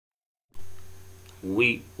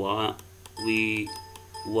we wa we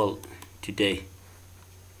will today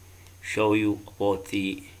show you about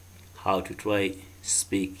the how to try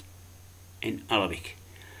speak in Arabic.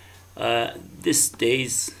 This day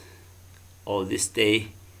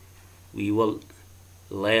we will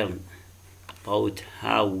learn about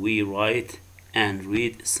how we write and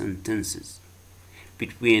read sentences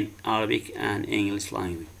between Arabic and English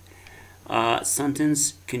language.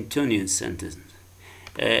 Sentence, continuous sentence.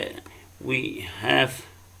 We have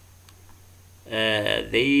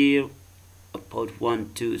there about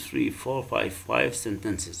 1, 2, 3, 4, 5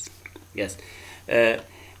 sentences. Yes,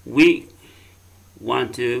 we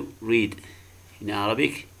want to read in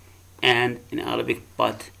Arabic and in Arabic,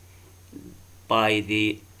 but by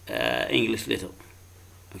the English letter.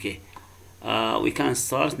 Okay, we can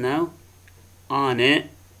start now. أنا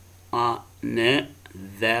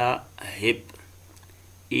ذاهب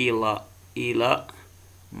إلى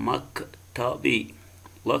مكتبي.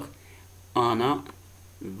 Look, أنا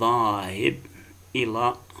ذاهب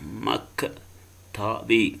إلى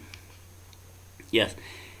مكتبي. Yes,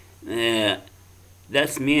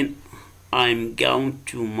 that means I'm going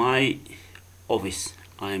to my office.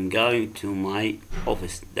 I'm going to my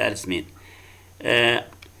office. That's mean.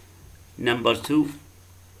 Number 2.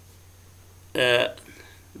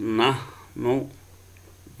 نحن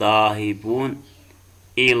ذاهبون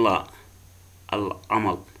إلى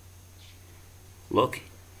العمل. Look,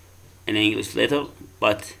 in English letter,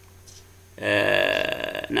 but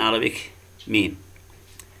in Arabic mean.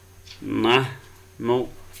 نحن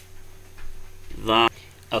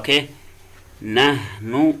okay.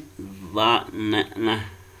 نحن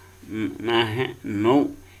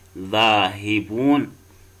ذاهبون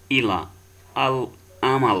إلى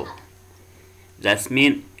العمل. That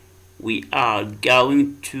means we are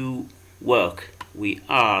going to work. We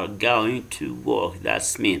are going to work.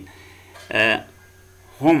 That means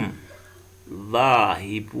هم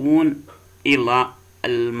ذاهبون إلى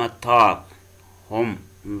المطار. هم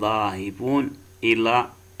ذاهبون إلى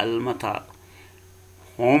المطار.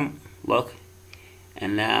 هم, look,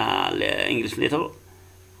 and the English letter.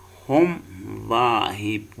 هم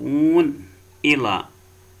ذاهبون إلى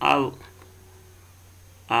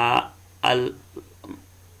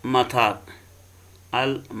المطار.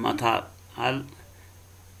 المطار.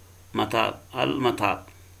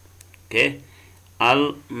 Okay,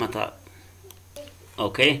 المطار.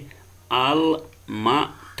 Okay,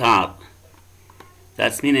 المطار.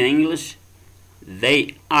 That's mean in English,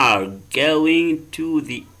 they are going to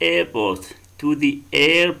the airport. To the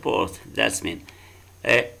airport. That's mean.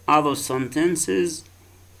 Other sentences.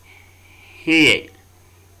 He.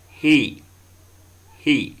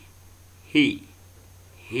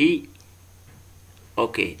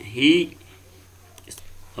 Okay, he.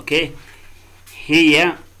 Okay,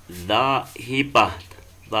 هي ذاهبة.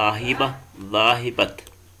 ذاهبت.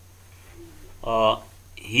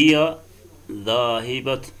 هي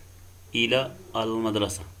ذاهبت إلى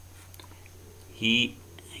المدرسة. هي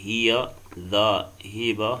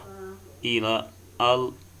ذاهبة إلى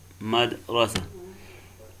المدرسة.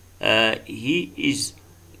 He is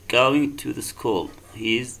going to the school.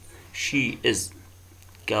 She is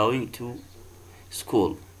going to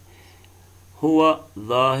school. هو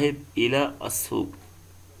ذاهب إلى السوق.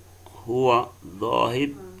 هو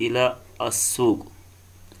ذاهب إلى السوق.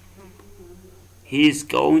 He is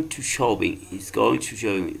going to shopping. He's going to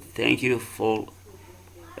shopping. Thank you for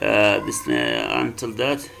this. Until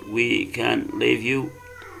that, we can leave you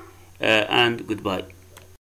and goodbye.